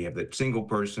that. And we have that single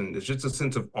person. There's just a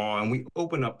sense of awe. And we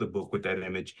open up the book with that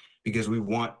image because we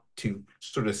want to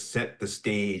sort of set the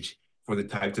stage for the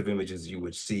types of images you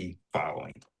would see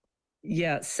following.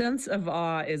 Yeah, sense of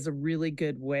awe is a really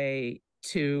good way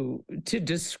to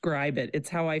describe it. It's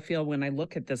how I feel when I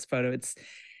look at this photo. It's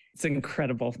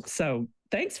incredible. So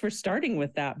thanks for starting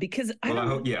with that, because I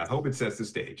hope it sets the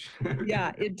stage.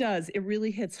 Yeah, it does. It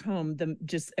really hits home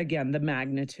the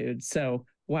magnitude. So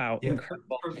wow, Yeah,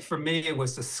 incredible. for me, it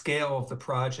was the scale of the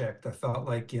project. I felt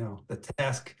like, the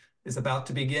task is about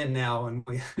to begin now, and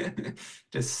we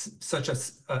just such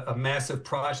a massive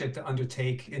project to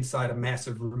undertake inside a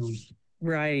massive room.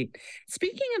 Right.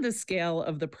 Speaking of the scale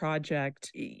of the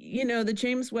project, the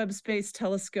James Webb Space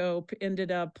Telescope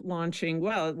ended up launching,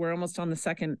 well, we're almost on the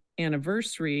second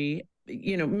anniversary,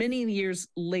 many years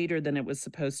later than it was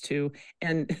supposed to,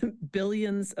 and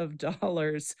billions of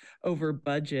dollars over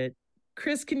budget.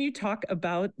 Chris, can you talk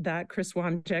about that? Chris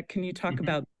Wanjek, can you talk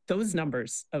about those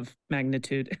numbers of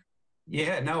magnitude?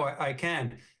 Yeah, no, I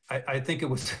can. I think it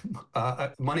was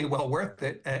money well worth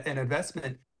it, an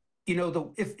investment.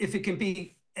 If it can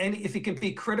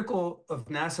be critical of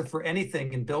NASA for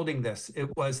anything in building this,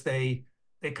 it was they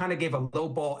kind of gave a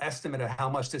lowball estimate of how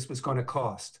much this was going to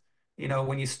cost.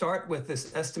 When you start with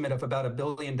this estimate of about $1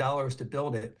 billion to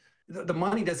build it, the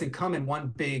money doesn't come in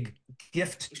one big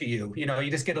gift to you.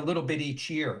 You just get a little bit each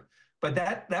year. But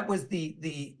that was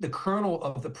the kernel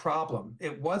of the problem.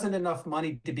 It wasn't enough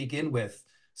money to begin with.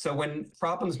 So when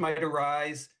problems might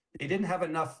arise, they didn't have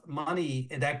enough money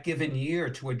in that given year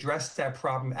to address that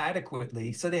problem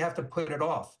adequately, so they have to put it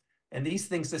off. And these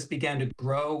things just began to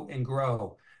grow and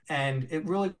grow. And it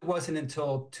really wasn't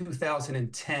until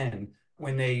 2010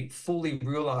 when they fully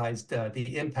realized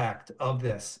the impact of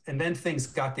this. And then things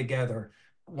got together.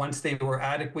 Once they were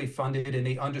adequately funded and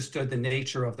they understood the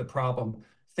nature of the problem,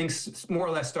 things more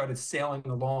or less started sailing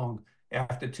along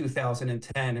after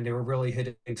 2010, and they were really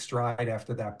hitting stride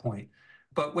after that point.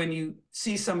 But when you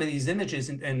see some of these images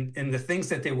and the things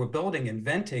that they were building,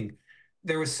 inventing,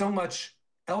 there was so much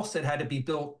else that had to be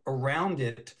built around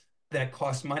it that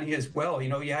cost money as well.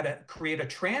 You had to create a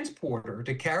transporter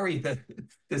to carry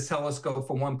this telescope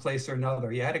from one place or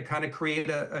another. You had to kind of create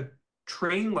a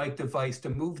train-like device to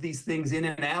move these things in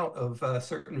and out of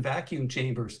certain vacuum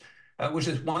chambers, which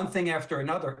is one thing after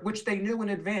another, which they knew in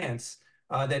advance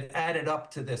that added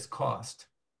up to this cost.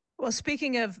 Well,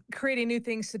 speaking of creating new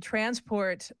things to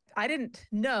transport, I didn't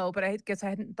know, but I guess I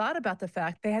hadn't thought about the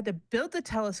fact they had to build the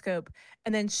telescope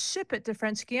and then ship it to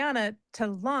French Guiana to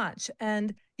launch.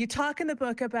 And you talk in the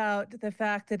book about the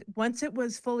fact that once it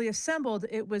was fully assembled,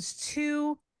 it was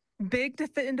too big to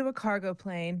fit into a cargo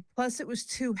plane. Plus, it was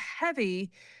too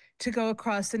heavy to go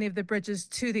across any of the bridges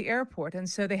to the airport. And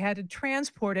so they had to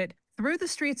transport it through the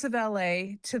streets of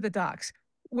LA to the docks,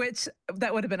 which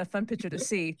that would have been a fun picture to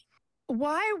see.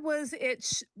 Why was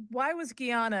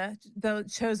Guyana the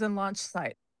chosen launch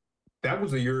site? That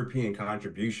was a European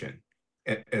contribution,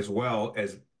 as well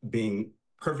as being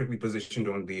perfectly positioned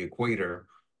on the equator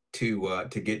to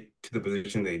get to the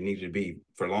position they needed to be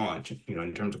for launch,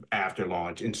 in terms of after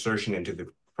launch, insertion into the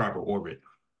proper orbit.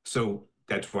 So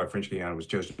that's why French Guiana was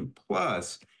chosen.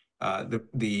 Plus,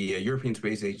 the European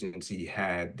Space Agency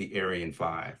had the Ariane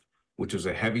 5, which was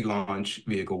a heavy launch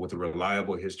vehicle with a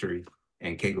reliable history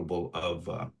and capable of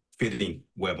fitting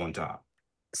Webb on top.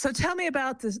 So tell me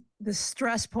about the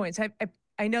stress points.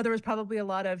 I know there was probably a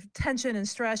lot of tension and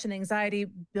stress and anxiety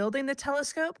building the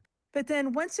telescope, but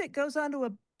then once it goes onto a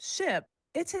ship,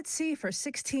 it's at sea for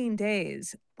 16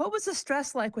 days. What was the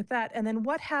stress like with that? And then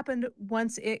what happened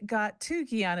once it got to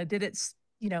Guyana? Did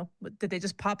they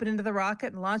just pop it into the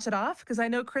rocket and launch it off? Because I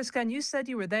know, Chris Gunn, you said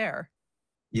you were there.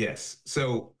 Yes.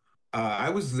 So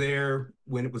I was there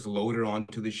when it was loaded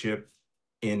onto the ship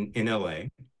in LA,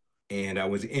 and I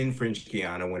was in French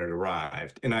Guiana when it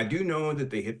arrived. And I do know that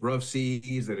they hit rough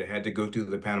seas, that it had to go through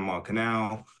the Panama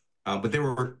Canal, but there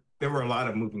were a lot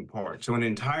of moving parts. So an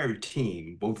entire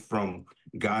team, both from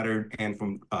Goddard and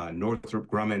from Northrop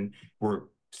Grumman, were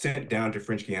sent down to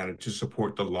French Guiana to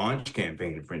support the launch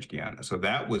campaign in French Guiana. So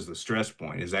that was the stress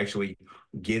point, is actually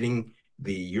getting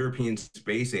the European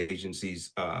Space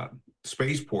Agency's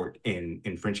spaceport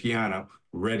in French Guiana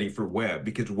ready for Webb,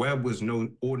 because Webb was no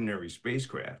ordinary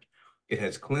spacecraft. It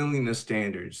has cleanliness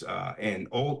standards and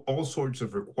all sorts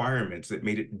of requirements that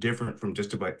made it different from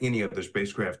just about any other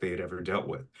spacecraft they had ever dealt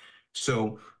with.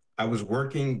 So I was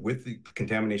working with the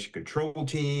contamination control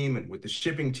team and with the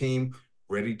shipping team,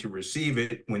 ready to receive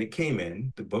it when it came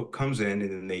in. The boat comes in, and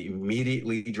then they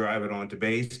immediately drive it onto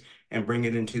base and bring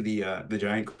it into the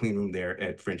giant clean room there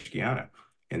at French Guiana.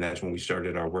 And that's when we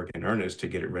started our work in earnest to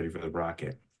get it ready for the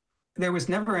rocket. There was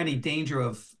never any danger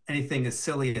of anything as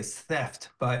silly as theft,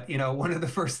 but one of the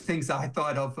first things I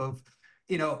thought of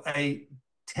a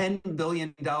 $10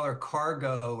 billion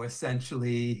cargo,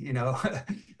 essentially,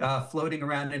 floating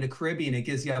around in the Caribbean. It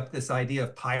gives you up this idea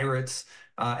of pirates.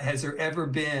 Has there ever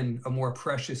been a more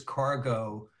precious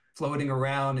cargo floating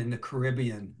around in the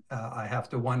Caribbean? I have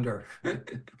to wonder.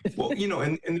 Well,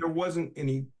 and there wasn't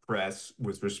any press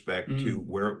with respect to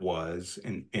where it was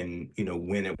and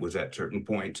when it was at certain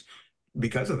points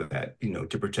because of that,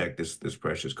 to protect this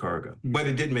precious cargo. But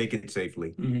it did make it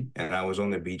safely. And I was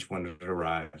on the beach when it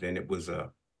arrived, and it was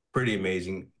pretty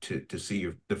amazing to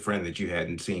see the friend that you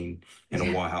hadn't seen in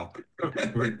a while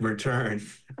return.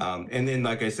 And then,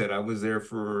 like I said, I was there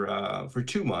for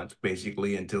 2 months,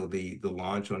 basically, until the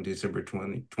launch on December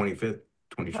 25th,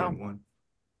 2021.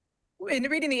 Wow. In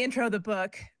reading the intro of the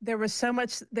book, there was so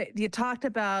much that you talked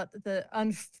about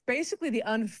basically the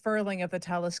unfurling of the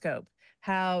telescope.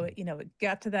 How it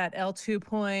got to that L2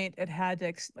 point, it had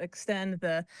to extend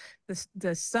the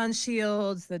sun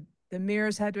shields, the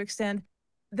mirrors had to extend.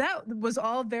 That was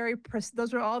all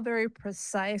those were all very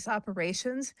precise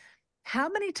operations. How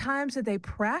many times did they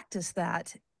practice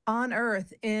that on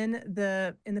Earth in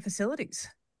the facilities?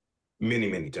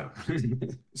 Many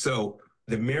times. So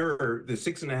the mirror, the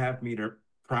 6.5 meter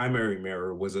primary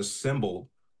mirror, was assembled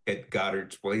at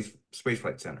Goddard Space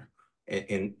Flight Center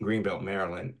in Greenbelt,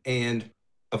 Maryland. And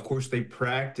of course, they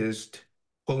practiced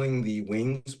pulling the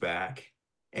wings back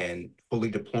and fully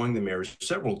deploying the mirrors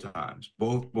several times,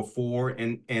 both before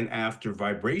and after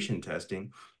vibration testing.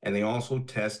 And they also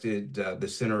tested the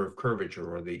center of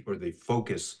curvature, or the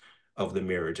focus of the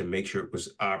mirror, to make sure it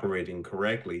was operating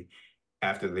correctly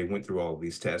after they went through all of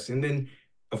these tests. And then,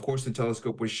 of course, the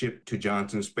telescope was shipped to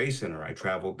Johnson Space Center. I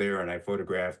traveled there and I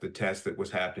photographed the test that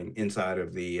was happening inside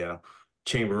of the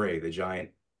Chamber A, the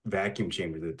giant vacuum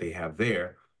chamber that they have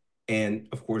there. And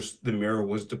of course, the mirror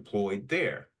was deployed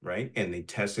there, right? And they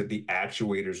tested the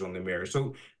actuators on the mirror.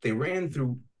 So they ran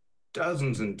through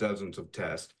dozens and dozens of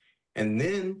tests. And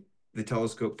then the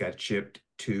telescope got shipped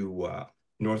to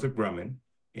Northrop Grumman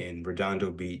in Redondo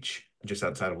Beach, just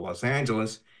outside of Los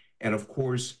Angeles. And of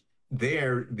course,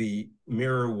 there, the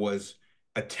mirror was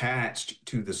attached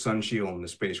to the sun shield on the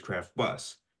spacecraft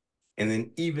bus. And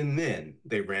then even then,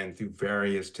 they ran through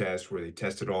various tests where they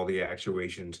tested all the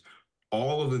actuations,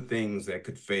 all of the things that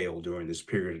could fail during this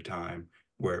period of time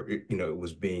where it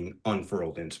was being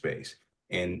unfurled in space.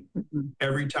 And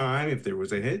every time, if there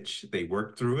was a hitch, they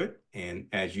worked through it. And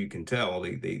as you can tell,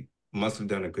 they must have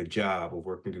done a good job of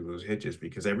working through those hitches,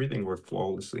 because everything worked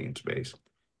flawlessly in space.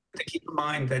 To keep in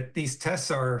mind that these tests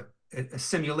are a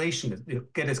simulation, to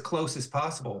get as close as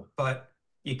possible, but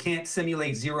you can't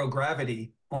simulate zero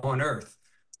gravity on Earth.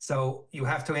 So you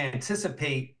have to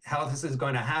anticipate how this is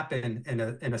going to happen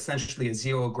in essentially a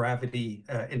zero gravity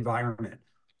environment.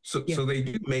 So they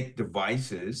do make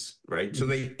devices, right? So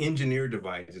they engineer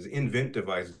devices, invent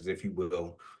devices, if you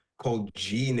will, called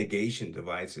G negation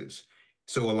devices.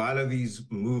 So a lot of these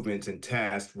movements and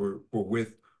tasks were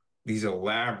with these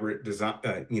elaborate design,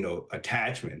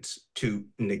 attachments to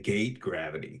negate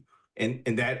gravity, and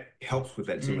that helps with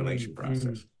that simulation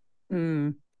process.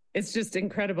 It's just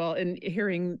incredible. And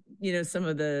hearing, some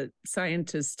of the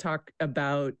scientists talk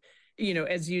about,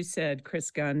 as you said, Chris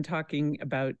Gunn talking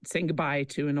about saying goodbye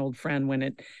to an old friend when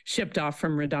it shipped off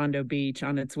from Redondo Beach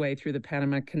on its way through the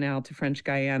Panama Canal to French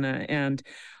Guiana. And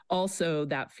also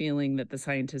that feeling that the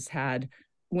scientists had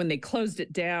when they closed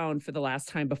it down for the last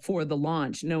time before the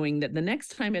launch, knowing that the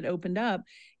next time it opened up,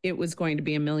 it was going to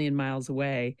be 1,000,000 miles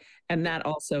away. And that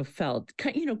also felt,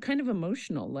 kind of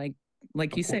emotional,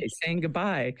 like you say, saying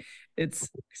goodbye. It's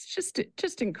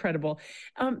just incredible.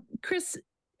 Chris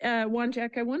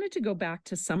Wanjek, I wanted to go back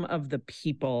to some of the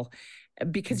people,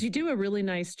 because you do a really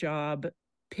nice job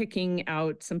picking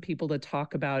out some people to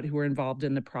talk about who were involved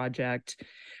in the project,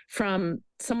 from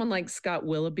someone like Scott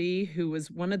Willoughby, who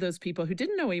was one of those people who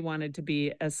didn't know he wanted to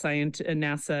be a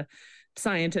NASA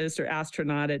scientist or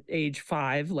astronaut at age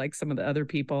 5, like some of the other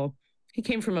people. He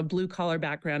came from a blue-collar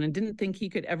background and didn't think he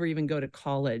could ever even go to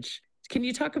college. Can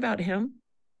you talk about him?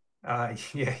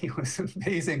 Yeah, he was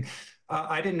amazing.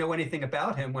 I didn't know anything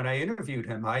about him when I interviewed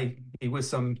him. He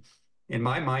was in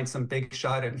my mind, some big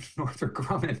shot at Northrop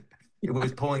Grumman. He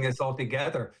was pulling us all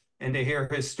together. And to hear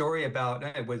his story about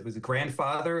it was a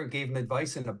grandfather who gave him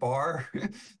advice in a bar.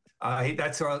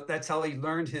 That's how he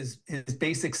learned his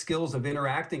basic skills of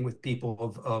interacting with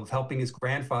people, of helping his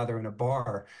grandfather in a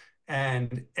bar.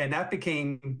 And that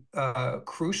became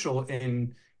crucial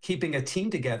in keeping a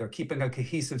team together, keeping a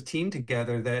cohesive team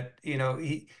together. That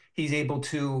he's able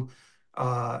to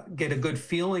get a good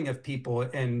feeling of people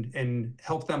and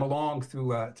help them along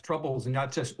through troubles, and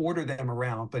not just order them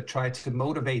around, but try to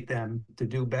motivate them to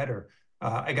do better.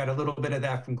 I got a little bit of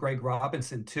that from Greg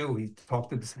Robinson too. He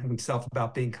talked to himself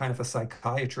about being kind of a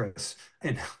psychiatrist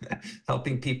and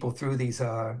helping people through these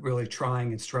really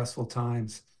trying and stressful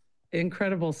times.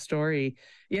 Incredible story.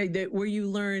 Yeah, where you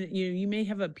learn, you may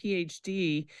have a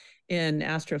PhD in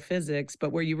astrophysics,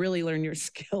 but where you really learn your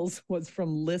skills was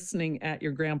from listening at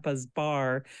your grandpa's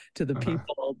bar to the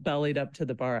people bellied up to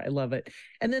the bar. I love it.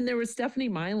 And then there was Stephanie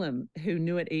Milam, who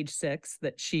knew at age 6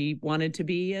 that she wanted to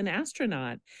be an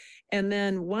astronaut. And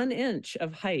then 1 inch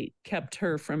of height kept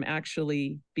her from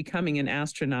actually becoming an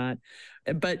astronaut.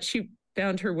 But she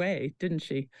found her way, didn't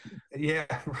she? Yeah,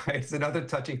 right. It's another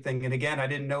touching thing. And again, I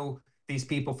didn't know these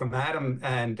people from Adam,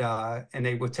 and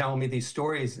they were telling me these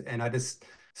stories, and I just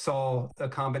saw a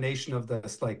combination of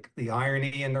this, like the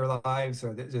irony in their lives,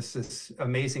 or just this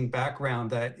amazing background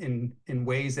that in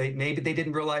ways they maybe they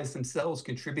didn't realize themselves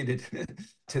contributed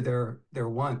to their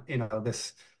want.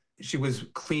 She was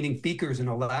cleaning beakers in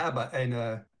a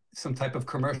lab, some type of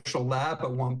commercial lab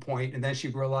at one point, and then she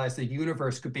realized the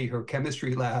universe could be her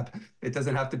chemistry lab. It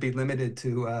doesn't have to be limited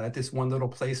to this one little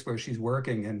place where she's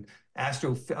working. And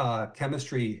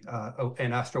astrochemistry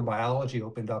and astrobiology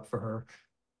opened up for her.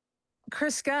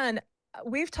 Chris Gunn,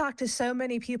 we've talked to so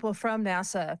many people from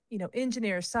NASA,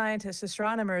 engineers, scientists,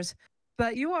 astronomers,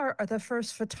 but you are the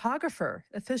first photographer,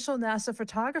 official NASA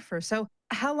photographer. So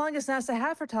how long has NASA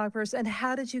had photographers, and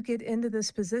how did you get into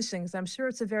this position? Because I'm sure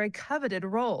it's a very coveted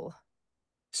role.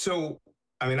 So,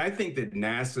 I think that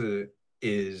NASA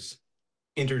is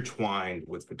intertwined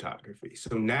with photography. So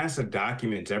NASA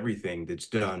documents everything that's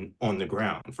done on the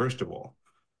ground, first of all.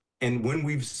 And when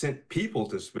we've sent people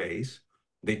to space,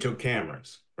 they took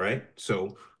cameras, right?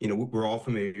 So, we're all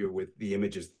familiar with the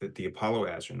images that the Apollo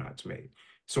astronauts made.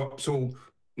 So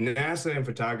NASA and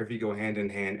photography go hand in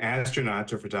hand.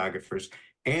 Astronauts are photographers,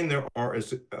 and there are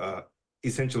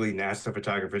essentially NASA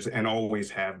photographers, and always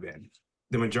have been.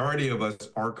 The majority of us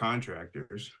are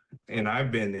contractors, and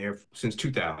I've been there since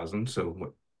 2000,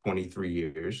 so 23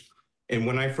 years. And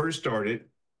when I first started,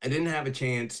 I didn't have a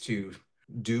chance to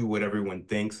do what everyone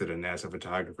thinks that a NASA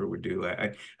photographer would do.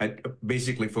 I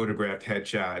basically photographed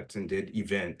headshots and did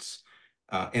events,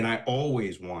 and I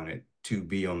always wanted to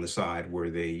be on the side where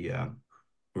they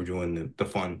were doing the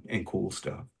fun and cool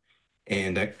stuff.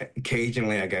 And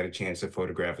occasionally I got a chance to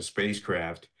photograph a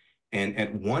spacecraft. And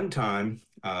at one time,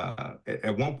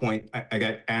 at one point, I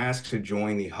got asked to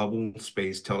join the Hubble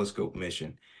Space Telescope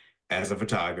mission as a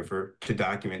photographer to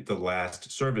document the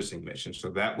last servicing mission. So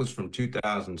that was from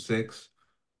 2006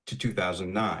 to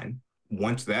 2009.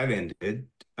 Once that ended,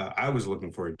 I was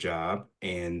looking for a job,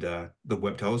 and the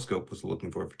Webb Telescope was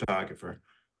looking for a photographer.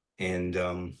 And,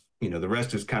 the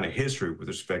rest is kind of history with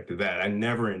respect to that. I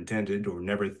never intended or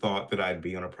never thought that I'd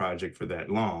be on a project for that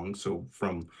long. So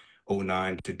from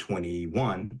 2009 to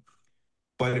 2021,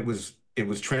 but it was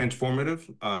transformative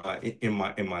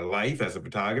in my life as a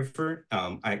photographer.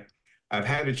 I've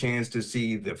had a chance to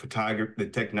see the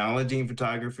technology in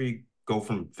photography go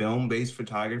from film-based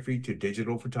photography to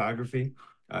digital photography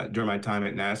during my time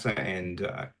at NASA, and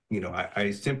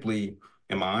I simply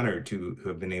am honored to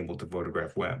have been able to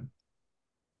photograph Webb.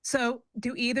 So,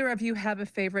 do either of you have a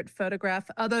favorite photograph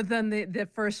other than the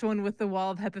first one with the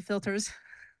wall of HEPA filters?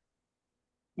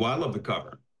 Well, I love the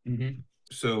cover. Mm-hmm.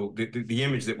 So the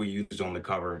image that we used on the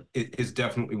cover is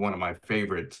definitely one of my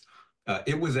favorites.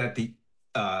 It was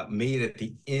made at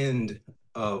the end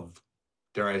of,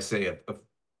 dare I say, a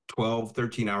 12,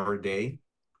 13-hour day.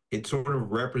 It sort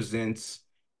of represents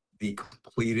the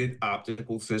completed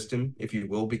optical system, if you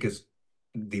will, because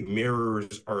the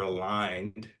mirrors are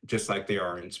aligned just like they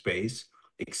are in space,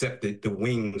 except that the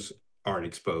wings aren't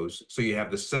exposed. So you have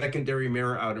the secondary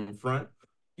mirror out in front,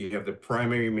 you have the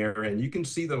primary mirror, and you can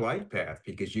see the light path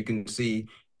because you can see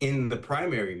in the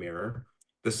primary mirror,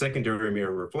 the secondary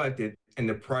mirror reflected, and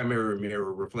the primary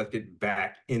mirror reflected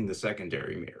back in the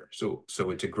secondary mirror. So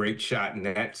it's a great shot in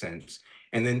that sense.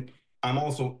 And then I'm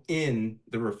also in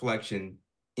the reflection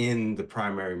in the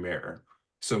primary mirror.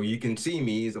 So you can see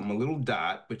me as I'm a little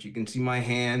dot, but you can see my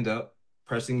hand up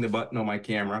pressing the button on my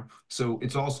camera. So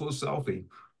it's also a selfie.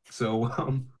 So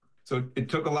it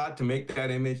took a lot to make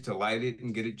that image, to light it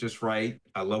and get it just right.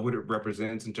 I love what it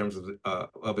represents in terms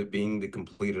of it being the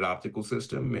completed optical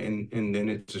system. And then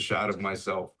it's a shot of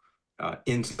myself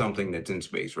in something that's in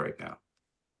space right now.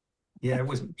 Yeah, it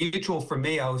was mutual for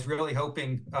me. I was really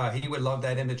hoping he would love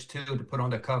that image too to put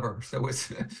on the cover. So it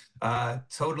was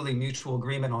totally mutual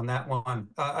agreement on that one.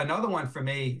 Another one for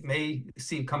me may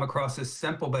come across as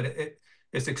simple, but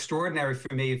it's extraordinary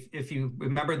for me. If you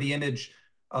remember the image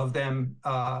of them,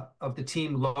 of the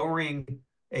team lowering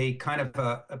a kind of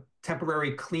a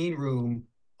temporary clean room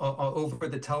over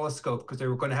the telescope because they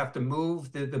were going to have to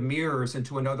move the mirrors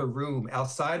into another room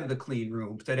outside of the clean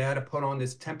room. So they had to put on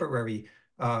this temporary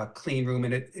clean room,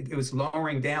 and it was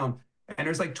lowering down, and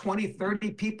there's like 20,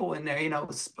 30 people in there,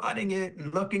 spotting it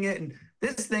and looking at it. And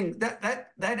this thing,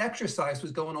 that exercise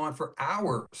was going on for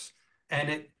hours.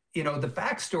 And the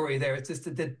backstory there, it's just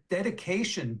the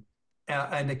dedication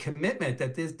and the commitment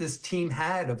that this team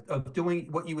had of doing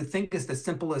what you would think is the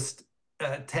simplest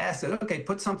task. That, okay,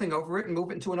 put something over it and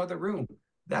move it into another room.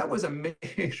 That was a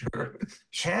major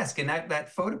task, and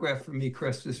that photograph for me,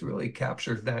 Chris, just really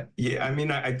captured that. Yeah, I mean,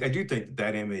 I do think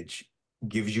that image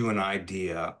gives you an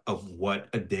idea of what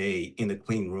a day in the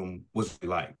clean room was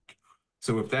like.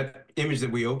 So if that image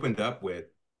that we opened up with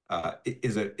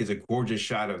is a gorgeous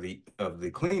shot of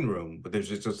the clean room, but there's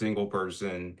just a single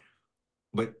person,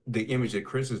 but the image that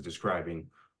Chris is describing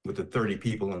with the 30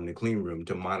 people in the clean room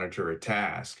to monitor a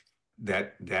task,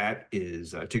 that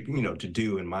is to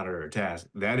do and monitor a task.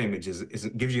 That image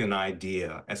gives you an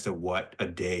idea as to what a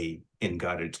day in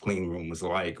Goddard's clean room was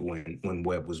like when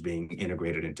Webb was being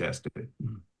integrated and tested.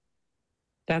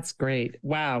 That's great.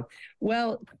 Wow.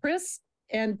 Well, Chris,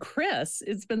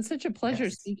 it's been such a pleasure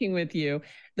speaking with you.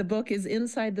 The book is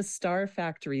Inside the Star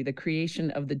Factory, the creation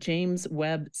of the James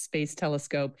Webb Space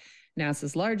Telescope,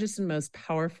 NASA's largest and most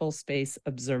powerful space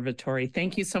observatory.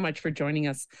 Thank you so much for joining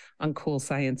us on Cool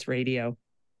Science Radio.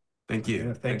 Thank you.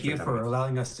 Yeah, thank you for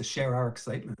allowing us to share our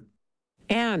excitement.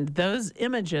 And those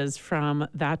images from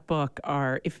that book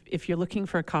are, if you're looking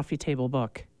for a coffee table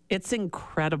book, it's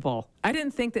incredible. I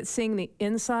didn't think that seeing the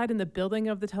inside and the building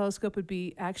of the telescope would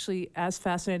be actually as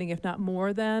fascinating, if not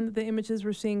more, than the images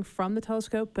we're seeing from the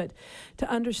telescope. But to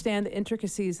understand the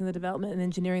intricacies and the development and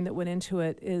engineering that went into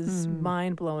it is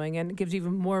mind-blowing, and it gives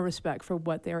even more respect for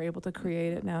what they were able to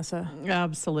create at NASA.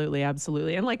 Absolutely,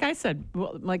 absolutely. And like I said,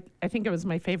 I think it was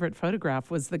my favorite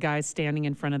photograph was the guy standing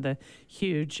in front of the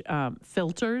huge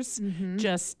filters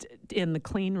just in the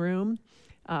clean room.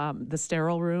 The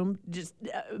sterile room, just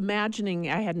imagining,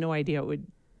 I had no idea it would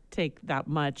take that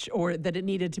much or that it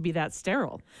needed to be that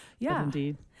sterile. Yeah. But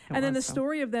indeed. And then the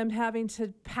story of them having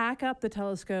to pack up the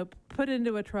telescope, put it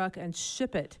into a truck, and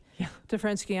ship it to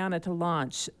French Guiana to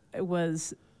launch.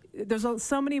 There's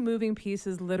so many moving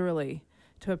pieces, literally,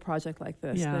 to a project like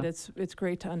this that it's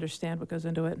great to understand what goes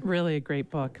into it. Really a great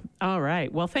book. All right.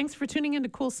 Well, thanks for tuning into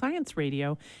Cool Science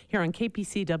Radio here on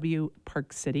KPCW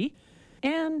Park City.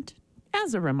 And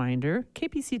as a reminder,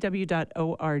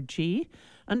 kpcw.org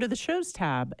under the shows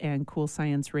tab and Cool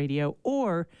Science Radio,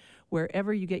 or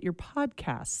wherever you get your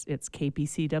podcasts. It's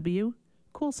KPCW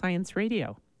Cool Science Radio.